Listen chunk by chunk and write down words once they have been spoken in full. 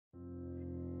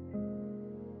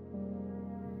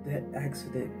that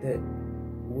accident, that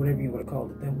whatever you want to call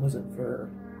it, that wasn't for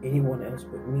anyone else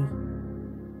but me.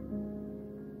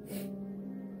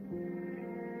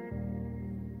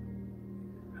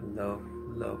 I love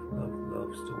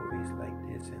stories like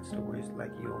this and stories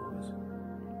like yours.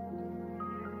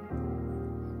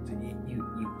 So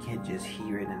you can't just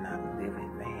hear it and not live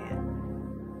it, man.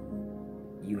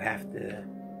 You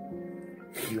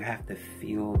have to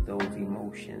feel those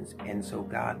emotions, and so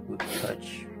God would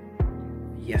touch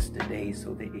yesterday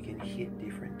so that it can hit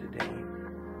different today.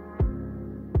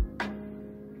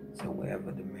 So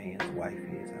wherever the man's wife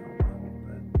is, I don't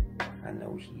know, but I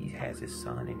know he has his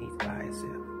son and he's by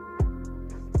himself.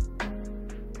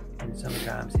 And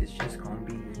sometimes it's just gonna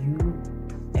be you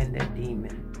and that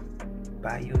demon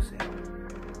by yourself.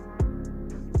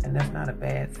 And that's not a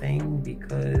bad thing,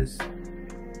 because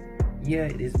yeah,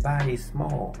 his body is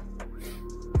small,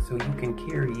 so you can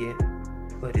carry it,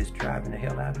 but it's driving the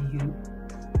hell out of you.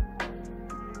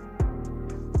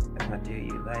 I'm gonna tell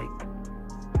you, like,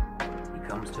 he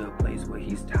comes to a place where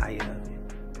he's tired of it.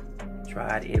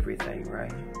 Tried everything,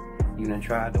 right? You done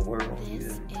tried the world, you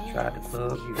done tried the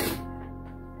club, you done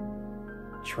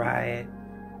tried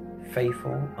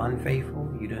faithful, unfaithful,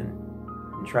 you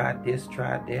done tried this,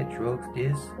 tried that, drugs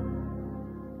this,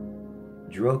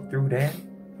 drug through that.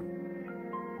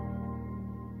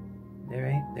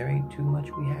 There ain't too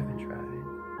much we haven't tried.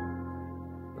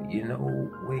 But you know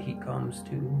where he comes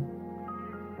to,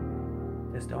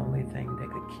 that's the only thing that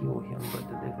could kill him but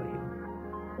deliver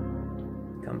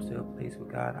him. He comes to a place with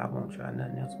God, I won't try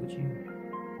nothing else with you.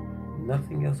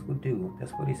 Nothing else would do.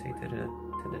 That's what he said to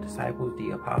the disciples,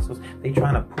 the apostles. They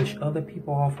trying to push other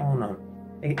people off on them.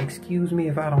 Hey, excuse me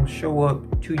if I don't show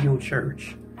up to your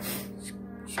church.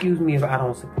 Excuse me if I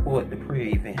don't support the prayer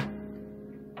event.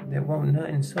 There won't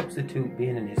nothing substitute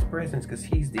being in his presence, because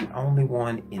he's the only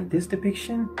one in this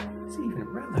depiction that's even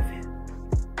relevant.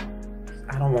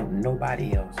 I don't want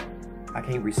nobody else. I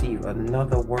can't receive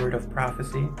another word of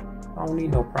prophecy. I don't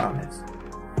need no promise.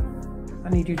 I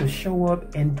need you to show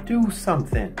up and do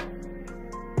something.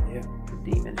 If the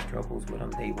demon struggles with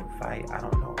them, they will fight. I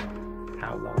don't know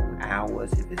how long,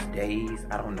 hours, if it's days.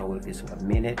 I don't know if it's a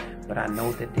minute, but I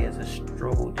know that there's a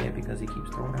struggle there, because he keeps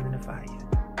throwing them in the fire.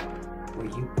 Where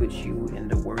you put you in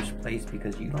the worst place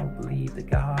because you don't believe the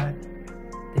God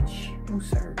that you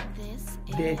serve,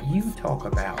 that you talk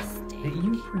about, that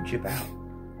you preach about.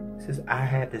 It says, I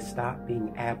had to stop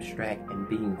being abstract and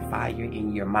being fire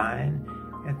in your mind.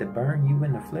 I had to burn you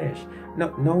in the flesh.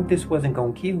 No, this wasn't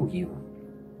gonna kill you.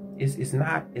 It's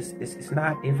not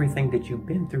everything that you've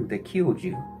been through that killed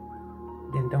you.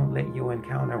 Then don't let your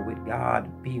encounter with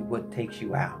God be what takes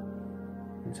you out.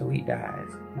 And so he dies.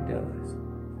 He does.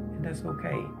 And that's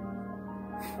okay.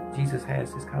 Jesus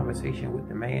has this conversation with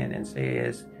the man and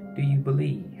says, do you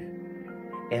believe?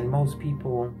 And most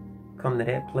people come to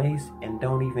that place and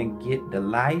don't even get the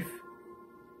life,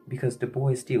 because the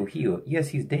boy is still healed. Yes,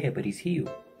 he's dead, but he's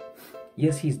healed.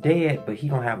 Yes, he's dead, but he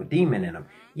don't have a demon in him.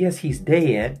 Yes, he's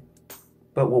dead,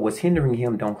 but what was hindering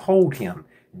him don't hold him.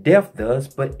 Death does,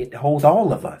 but it holds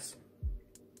all of us.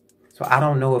 So I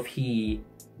don't know if he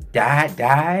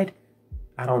died.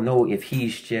 I don't know if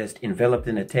he's just enveloped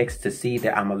in the text to see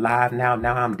that I'm alive now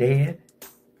I'm dead.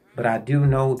 But I do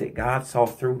know that God saw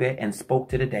through that and spoke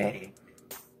to the daddy.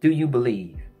 Do you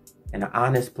believe? And the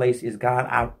honest place is,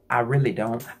 God, I really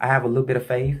don't. I have a little bit of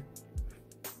faith.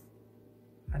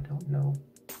 I don't know.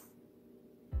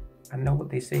 I know what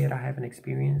they said I haven't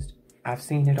experienced. I've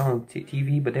seen it on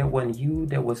TV, but that wasn't you.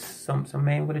 That was some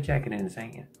man with a jacket in his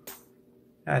hand.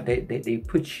 They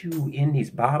put you in these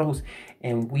bottles,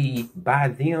 and we buy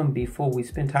them before we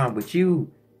spend time with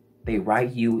you. They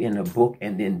write you in a book,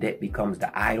 and then that becomes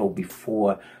the idol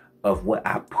before of what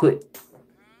I put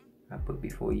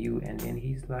before you. And then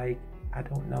he's like, I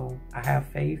don't know. I have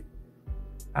faith.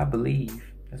 I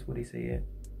believe. That's what he said.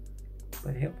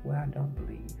 But help where I don't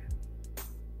believe.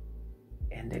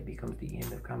 And that becomes the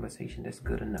end of conversation. That's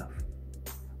good enough.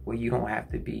 Where you don't have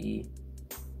to be,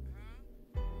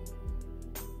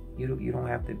 you don't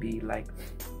have to be like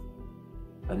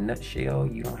a nutshell.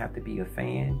 You don't have to be a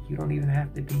fan. You don't even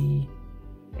have to be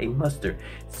a mustard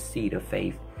seed of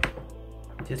faith.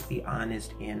 Just be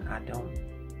honest, and I don't.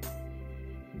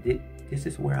 This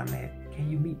is where I'm at.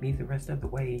 Can you meet me the rest of the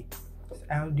way?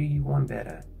 I'll do you one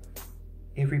better.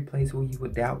 Every place where you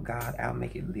would doubt God, I'll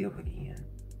make it live again.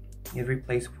 Every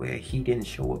place where he didn't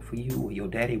show up for you, where your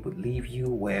daddy would leave you,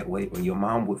 where your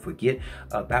mom would forget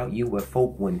about you, where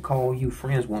folk wouldn't call you,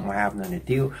 friends won't have nothing to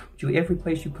deal with you. Every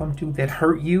place you come to that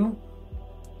hurt you,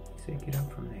 he said, get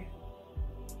up from there.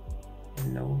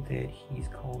 And know that he's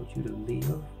called you to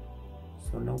live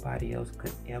so nobody else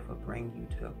could ever bring you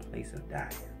to a place of dying.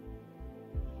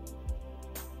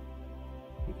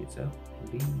 He gets up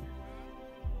and leaves.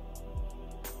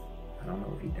 I don't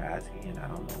know if he dies again. I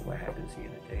don't know what happens here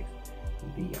in the text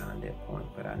beyond that point,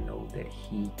 but I know that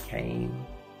he came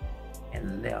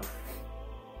and left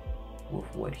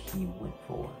with what he went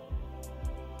for.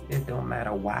 It don't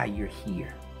matter why you're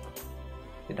here.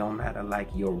 It don't matter like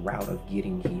your route of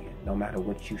getting here. No matter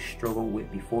what you struggled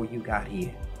with before you got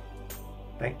here.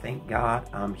 Thank God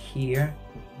I'm here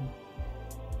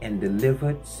and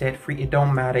delivered, set free. It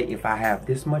don't matter if I have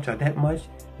this much or that much.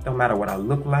 It don't matter what I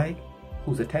look like,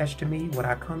 who's attached to me, what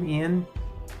I come in.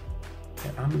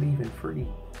 That I'm leaving free.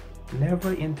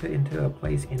 Never enter into a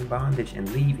place in bondage and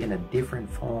leave in a different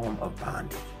form of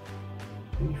bondage.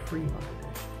 Be free under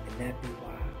that. And that be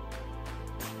why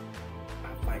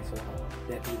I fight so hard.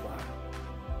 That be why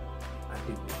I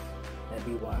do this. That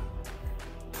be why.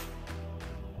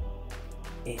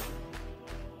 In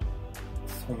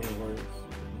so many words,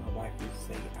 my wife used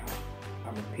to say,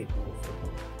 I'm a pit bull for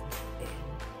her.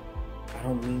 And I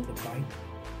don't mean to bite.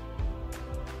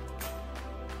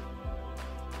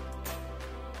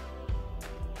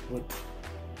 What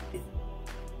is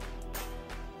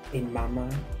in my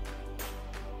mind,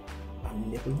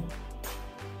 I'm nibbling.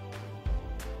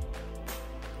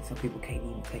 Some people can't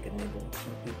even take a nibble.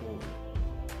 Some people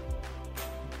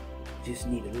just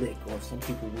need a lick, or some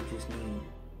people will just need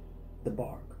the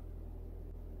bark.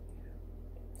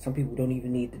 Some people don't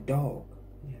even need the dog.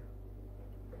 Yeah.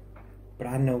 But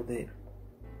I know that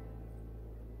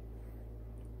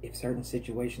if certain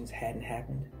situations hadn't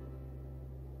happened,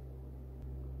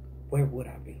 where would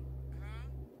I be?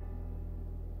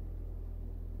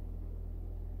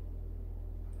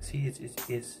 See,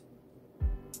 it's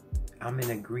I'm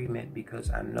in agreement because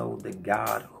I know the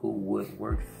God who would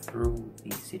work through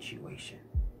these situations.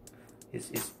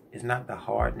 It's not the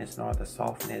hardness nor the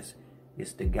softness.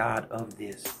 It's the God of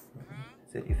this.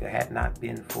 That if it had not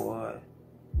been for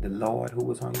the Lord who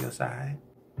was on your side,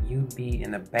 you'd be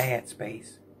in a bad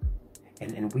space.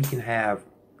 And we can have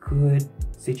good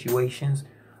situations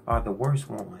or the worst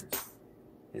ones.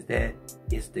 Is that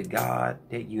it's the God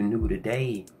that you knew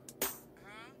today.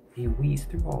 He weeds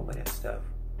through all of that stuff.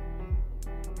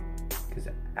 Because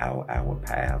our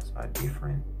paths are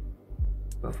different.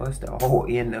 But for us to all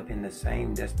end up in the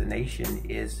same destination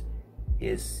is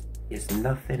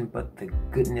nothing but the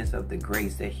goodness of the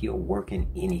grace that he'll work in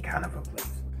any kind of a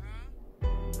place.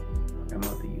 My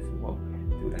mother used to walk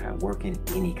through the house, work in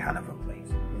any kind of a place.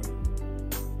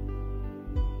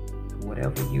 So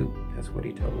whatever that's what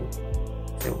he told.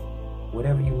 So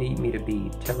whatever you need me to be,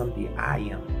 tell him the I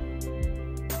am.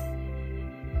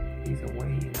 He's a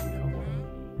way and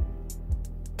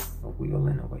a will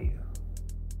and a way.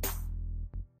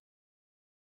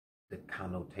 The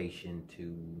connotation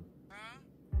to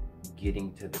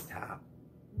getting to the top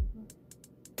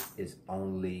is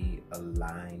only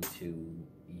aligned to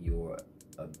your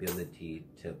ability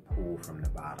to pull from the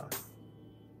bottom.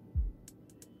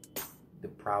 The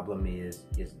problem is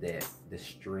that the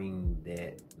string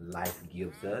that life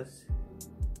gives us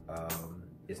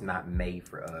is not made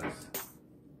for us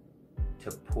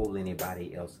to pull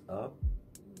anybody else up.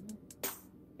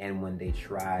 And when they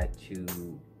try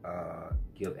to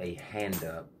give a hand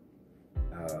up,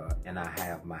 and I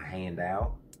have my hand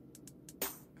out,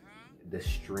 the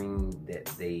string that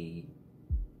they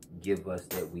give us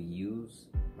that we use,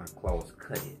 my claws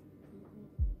cut it.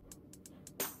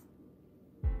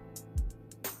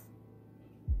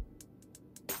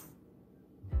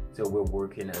 So we're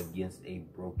working against a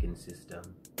broken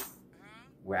system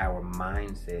where our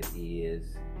mindset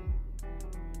is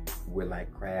we're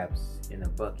like crabs in a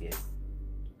bucket.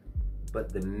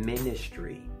 But the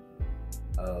ministry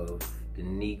of the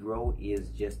Negro is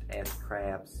just as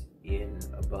crabs in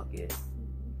a bucket.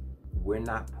 We're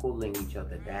not pulling each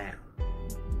other down.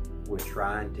 We're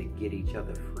trying to get each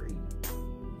other free.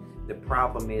 The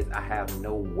problem is I have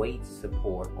no weight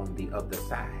support on the other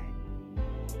side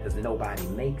because nobody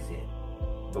makes it,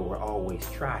 but we're always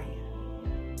trying.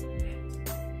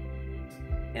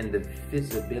 And the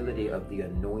visibility of the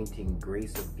anointing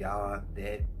grace of God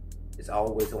that is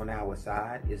always on our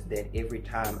side is that every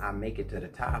time I make it to the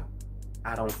top,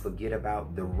 I don't forget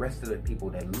about the rest of the people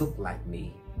that look like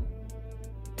me.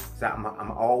 So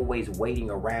I'm always waiting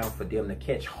around for them to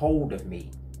catch hold of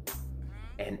me.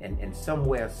 And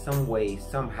somewhere, some way,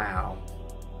 somehow,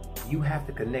 you have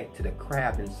to connect to the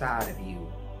crab inside of you,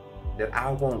 that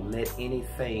I won't let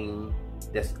anything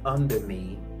that's under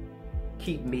me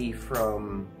keep me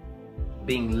from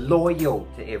being loyal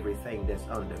to everything that's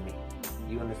under me.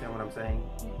 You understand what I'm saying?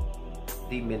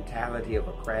 The mentality of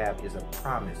a crab is a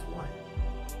promised one.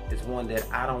 It's one that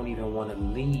I don't even want to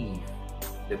leave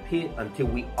the pit until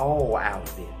we all out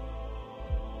of it.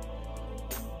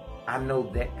 I know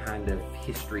that kind of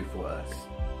history for us.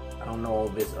 I don't know all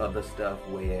this other stuff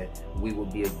where we will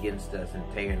be against us and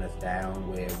tearing us down,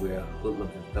 where we're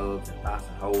hoodlums and thugs and thoughts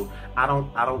and hoes. I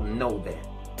don't know that.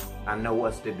 I know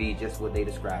us to be just what they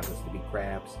describe us to be,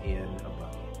 crabs in a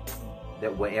bucket.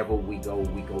 That wherever we go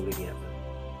together.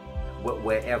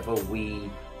 Wherever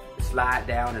we slide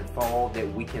down and fall, that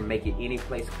we can make it any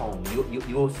place home.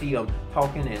 You'll see them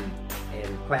talking and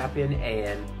clapping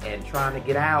and trying to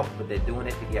get out, but they're doing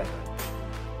it together.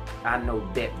 I know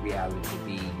that reality to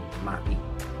be my people.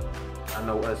 I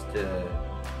know us to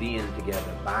being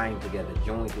together, buying together,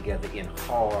 joining together in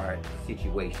hard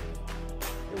situations.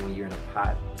 And when you're in a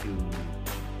pot to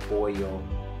boil,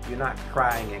 you're not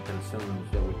crying and consumed.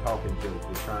 That we're talking jokes.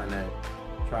 We're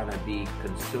trying to be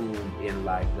consumed in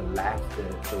like the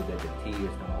laughter so that the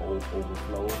tears don't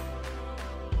overflow.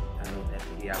 I know that's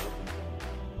the reality.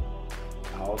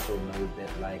 I also know that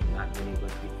like not many of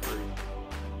us get free.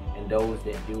 And those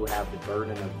that do have the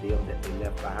burden of them that they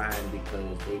left behind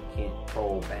because they can't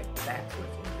crawl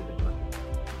backwards into the bucket.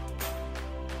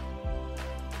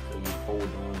 So you hold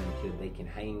on until they can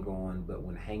hang on, but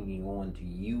when hanging on to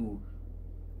you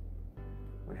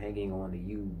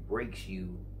breaks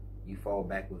you, you fall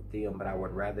back with them. But I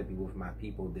would rather be with my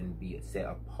people than be set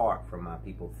apart from my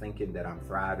people, thinking that I'm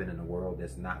thriving in a world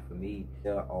that's not for me.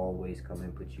 They'll always come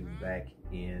and put you back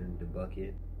in the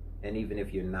bucket. And even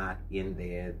if you're not in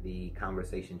there, the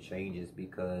conversation changes,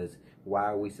 because why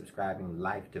are we subscribing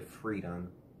life to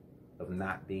freedom of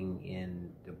not being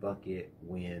in the bucket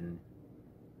when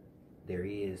there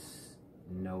is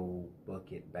no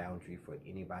bucket boundary for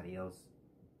anybody else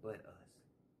but us?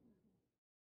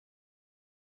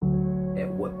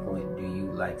 At what point do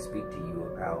you speak to you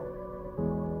about,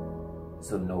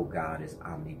 so no, God is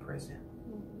omnipresent.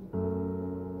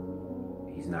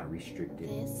 He's not restricted.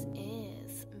 This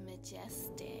is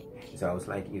Majestic. So I was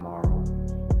like, tomorrow,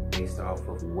 based off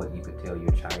of what you could tell your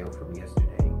child from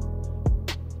yesterday,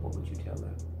 what would you tell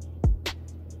them?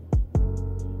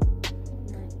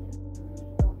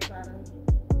 Don't try to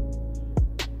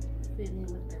fit in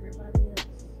with everybody else.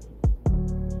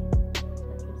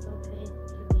 Like, it's okay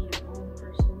to be your own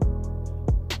person,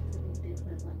 to be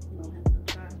different. Like, you don't have to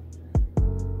try to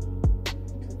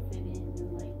fit in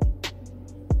and like.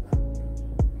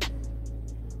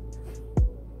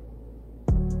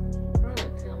 I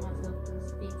like tell myself to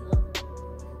speak up.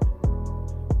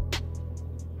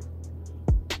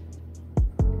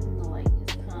 You know, like,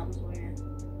 it's times where,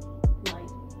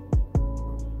 like,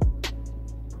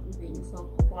 being so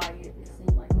quiet, it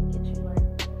seems like it gets you, like,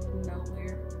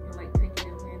 nowhere, or, like, taken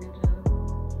advantage of,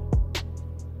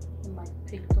 and, like,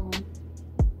 picked on.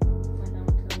 Like, I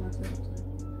would tell myself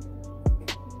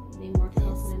to be more This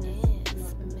confident in,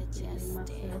 is myself.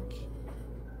 Majestic.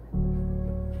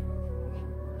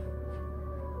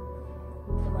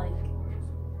 To, like,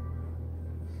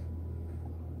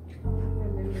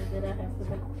 remember that I have to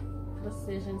make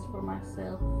decisions for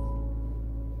myself.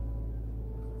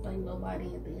 Like,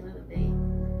 nobody at the end of the day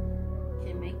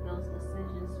can make those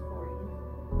decisions for you.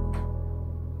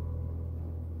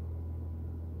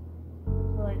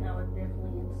 So, like, I would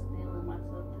definitely instill in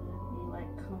myself to be, like,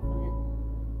 confident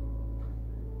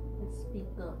and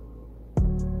speak up.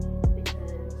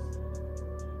 Because,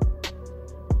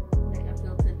 like, I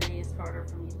feel today it's harder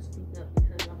for me to speak up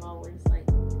because I've always, like,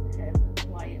 had a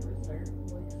quiet, reserved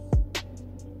voice.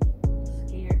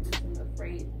 Scared and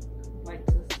afraid, like,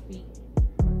 to speak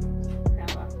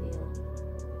how I feel.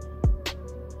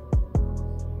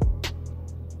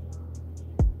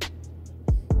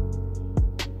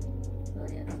 So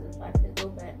yeah, so if I could go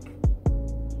back,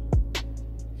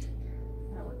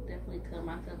 I would definitely tell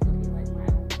myself to be like my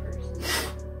own person.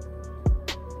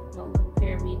 Don't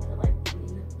compare me to like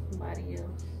somebody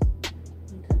else,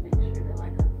 and to make sure that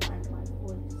like I find my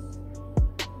voice.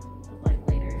 But like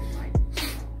later in life,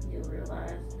 you'll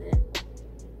realize that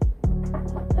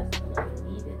that's what you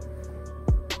needed.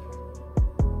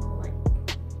 Like,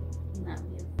 not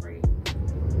be afraid.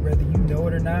 Whether you know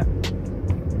it or not,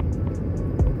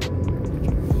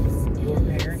 your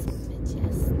This parents, is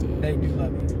Majestic. they do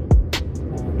love you.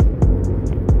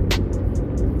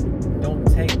 Don't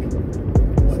take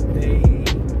what they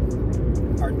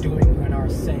are doing and are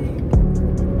saying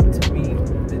to mean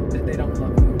that they don't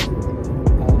love you.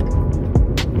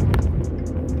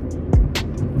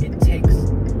 It takes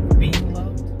being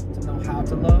loved to know how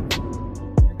to love.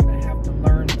 You're going to have to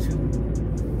learn to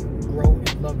grow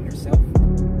and love yourself.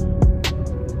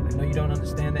 I know you don't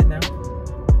understand that now.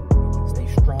 Stay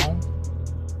strong.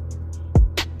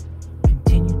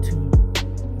 Continue to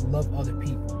love other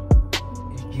people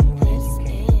as genuine as you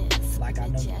can. This Like I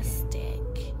know you can.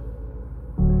 majestic.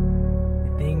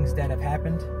 The things that have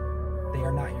happened, they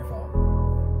are not your fault.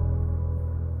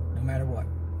 No matter what.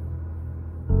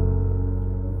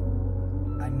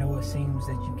 I know it seems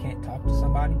that you can't talk to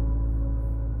somebody,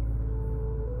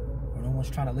 or no one's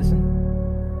trying to listen,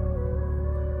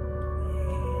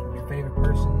 and your favorite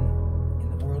person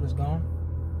in the world is gone.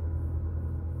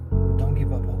 Don't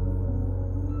give up hope.